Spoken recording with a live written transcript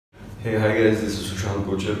Hey, hi guys, this is Sushant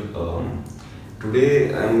Kochar.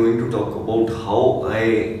 Today I'm going to talk about how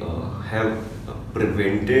I have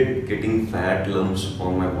prevented getting fat lumps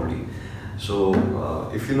on my body. So,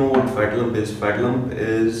 if you know what fat lump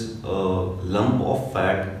is a lump of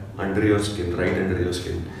fat under your skin, right under your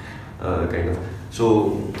skin, kind of.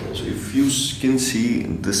 So if you can see,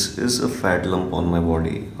 this is a fat lump on my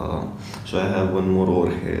body. So I have one more over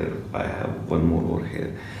here. I have one more over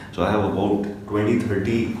here. So I have about 20,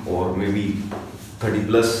 30 or maybe 30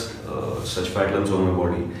 plus such fat lumps on my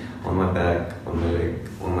body, on my back, on my leg,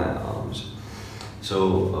 on my arms.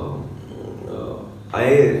 So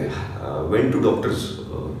I went to doctors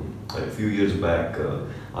a few years back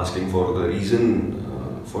asking for the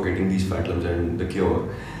reason for getting these fat lumps and the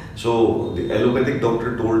cure. So the allopathic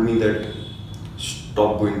doctor told me that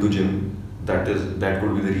stop going to gym. That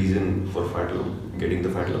could be the reason for getting the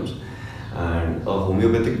fat lumps. And a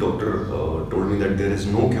homeopathic doctor told me that there is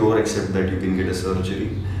no cure except that you can get a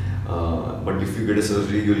surgery. But if you get a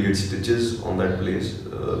surgery, you'll get stitches on that place.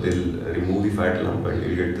 They'll remove the fat lump and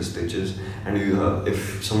you'll get the stitches. And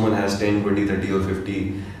if someone has 10, 20, 30 or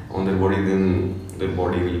 50 on their body, then their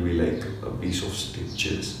body will be like a piece of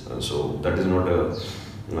stitches. So that is not a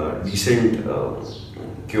decent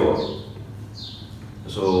cure.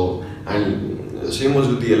 So, and same was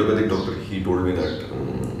with the allopathic doctor. He told me that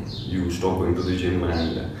you stop going to the gym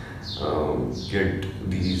and get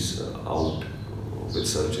these out with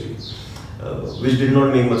surgery, which did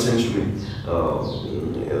not make much sense to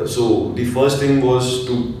me. So the first thing was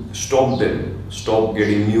to stop them, stop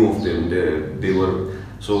getting new of them. They were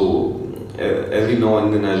so every now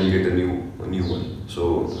and then I'll get a new one.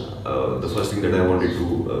 So the first thing that I wanted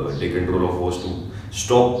to take control of was to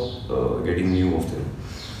stop getting new of them.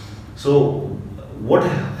 So what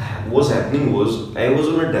was happening was I was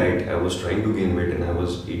on a diet. I was trying to gain weight and I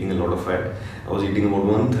was eating a lot of fat. I was eating about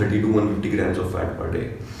 130 to 150 grams of fat per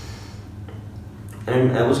day.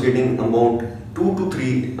 And I was getting about 2 to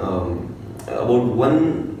 3, about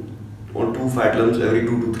 1 or 2 fat lumps every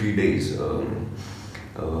 2 to 3 days on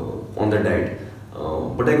the diet.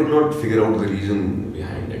 But I could not figure out the reason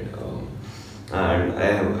behind it. And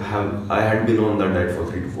I had been on that diet for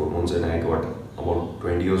 3 to 4 months and I got about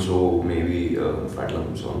 20 or so maybe fat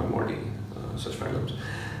lumps on my body, such fat lumps.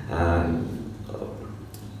 And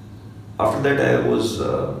after that I was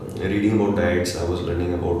reading about diets, I was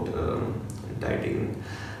learning about dieting.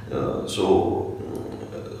 So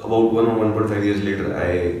about 1 or 1.5 years later,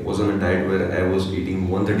 I was on a diet where I was eating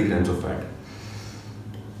 130 grams of fat.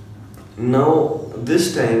 Now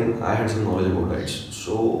this time I had some knowledge about diets.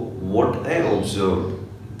 So what I observed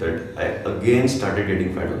that I again started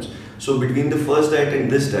getting fat lumps. So between the first diet and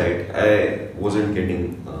this diet, I wasn't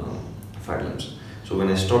getting fat lumps. So when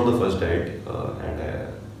I stopped the first diet and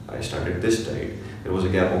I started this diet, there was a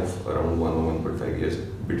gap of around 1 or 1.5 years.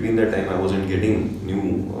 Between that time, I wasn't getting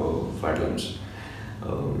new fat lumps,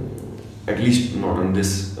 at least not on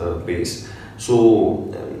this pace.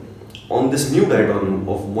 So on this new diet of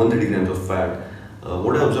 130 grams of fat,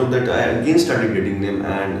 what I observed that I again started getting them,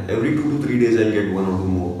 and every 2 to 3 days I'll get 1 or 2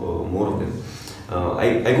 more of them.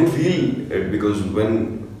 I could feel it because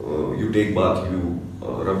when you take bath, you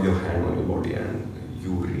rub your hand on your body and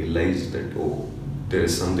you realize that, oh, there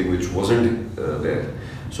is something which wasn't there.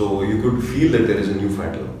 So you could feel that there is a new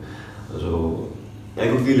fat lump. So I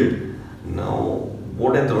could feel it. Now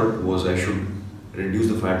what I thought was I should reduce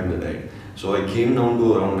the fat in the diet. So I came down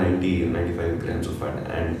to around 90 and 95 grams of fat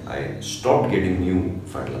and I stopped getting new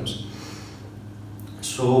fat lumps.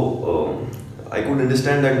 So I could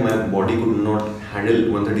understand that my body could not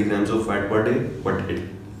handle 130 grams of fat per day, but it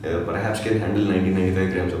perhaps can handle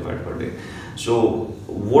 90-95 grams of fat per day. So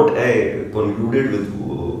what I concluded with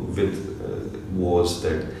was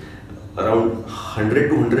that around 100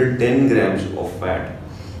 to 110 grams of fat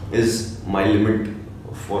is my limit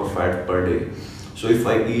for fat per day. So if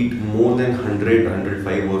I eat more than 100,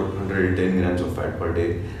 105 or 110 grams of fat per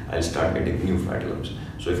day, I'll start getting new fat lumps.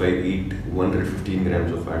 So if I eat 115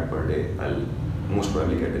 grams of fat per day, I'll most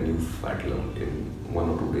probably get a new fat lump in 1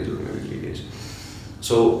 or 2 days or maybe 3 days.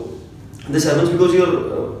 So this happens because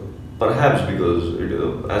perhaps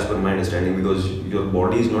because as per my understanding, because your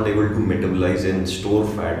body is not able to metabolize and store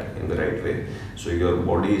fat in the right way. So your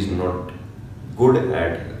body is not good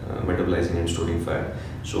at metabolizing and storing fat.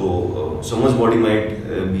 So someone's body might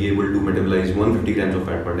be able to metabolize 150 grams of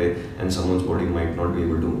fat per day and someone's body might not be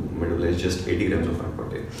able to metabolize just 80 grams of fat per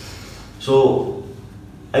day. So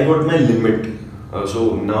I got my limit.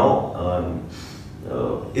 So now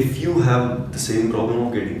if you have the same problem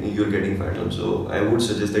of you're getting fat lumps, so I would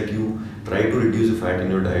suggest that you try to reduce the fat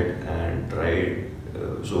in your diet and try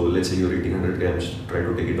so let's say you're eating 100 grams, try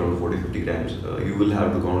to take it down to 40-50 grams. You will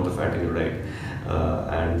have to count the fat in your diet,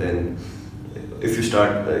 and then if you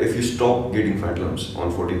stop getting fat lumps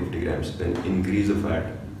on 40-50 grams, then increase the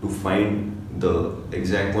fat to find the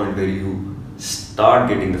exact point where you start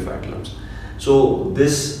getting the fat lumps. So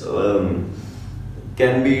this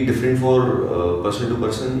can be different for person to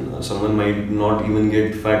person. Someone might not even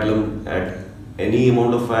get fat lump at any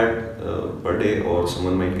amount of fat per day, or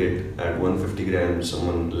someone might get at 150 grams.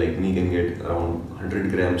 Someone like me can get around 100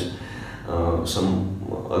 grams.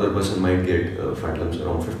 Some other person might get fat lumps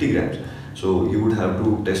around 50 grams. So you would have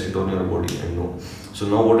to test it on your body and know. So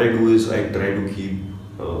now what I do is I try to keep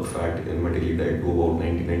fat in my daily diet to about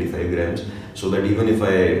 90-95 grams, so that even if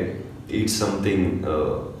I eat something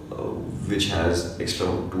which has extra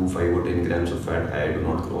 2, 5 or 10 grams of fat, I do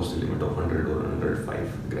not cross the limit of 100 or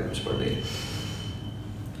 105 grams per day.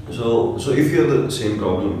 So if you have the same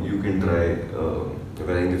problem, you can try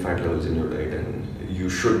varying the fat levels in your diet, and you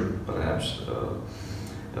should perhaps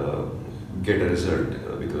get a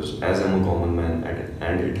result, because as I'm a common man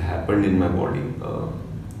and it happened in my body,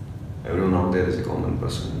 everyone out there is a common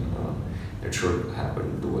person. It should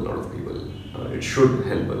happen to a lot of people. It should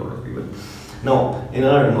help a lot of people. Now, in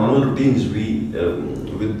our normal routines, we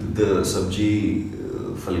with the sabji,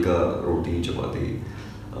 falka, roti, chapati,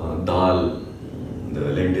 dal, the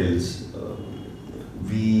lentils,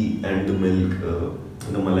 and the milk,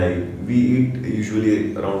 the malai, we eat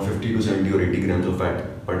usually around 50 to 70 or 80 grams of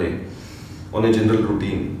fat per day on a general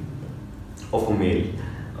routine of a male.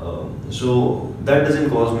 So that doesn't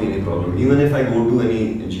cause me any problem. Even if I go to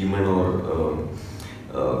any gym or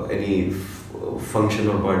any function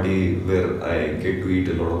or party where I get to eat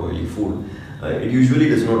a lot of oily food, it usually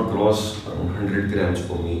does not cross 100 grams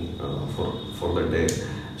for me for the day.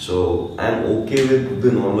 So I'm okay with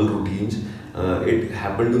the normal routines. It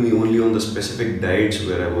happened to me only on the specific diets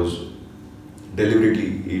where I was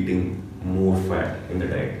deliberately eating more fat in the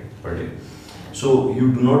diet per day. So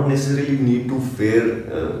you do not necessarily need to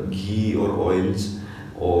fear ghee or oils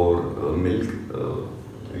or milk.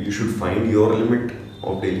 You should find your limit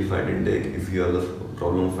of daily fat intake if you have the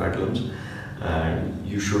problem of fat lumps, and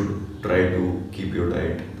you should try to keep your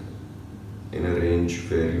diet in a range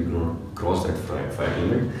where you do not cross that fat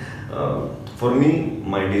limit. For me,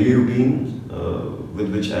 my daily routine,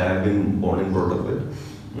 with which I have been born and brought up with,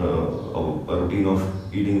 a routine of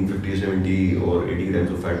eating 50, 70 or 80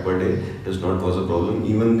 grams of fat per day does not cause a problem.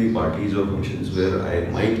 Even the parties or functions where I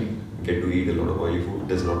might get to eat a lot of oily food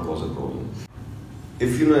does not cause a problem.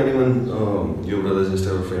 If you know anyone, your brother,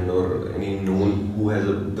 sister, or friend, or any known who has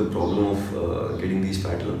the problem of getting these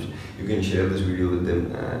fat lumps, you can share this video with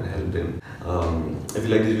them and help them. If you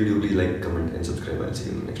like this video, please like, comment and subscribe. I'll see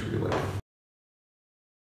you in the next video. Bye.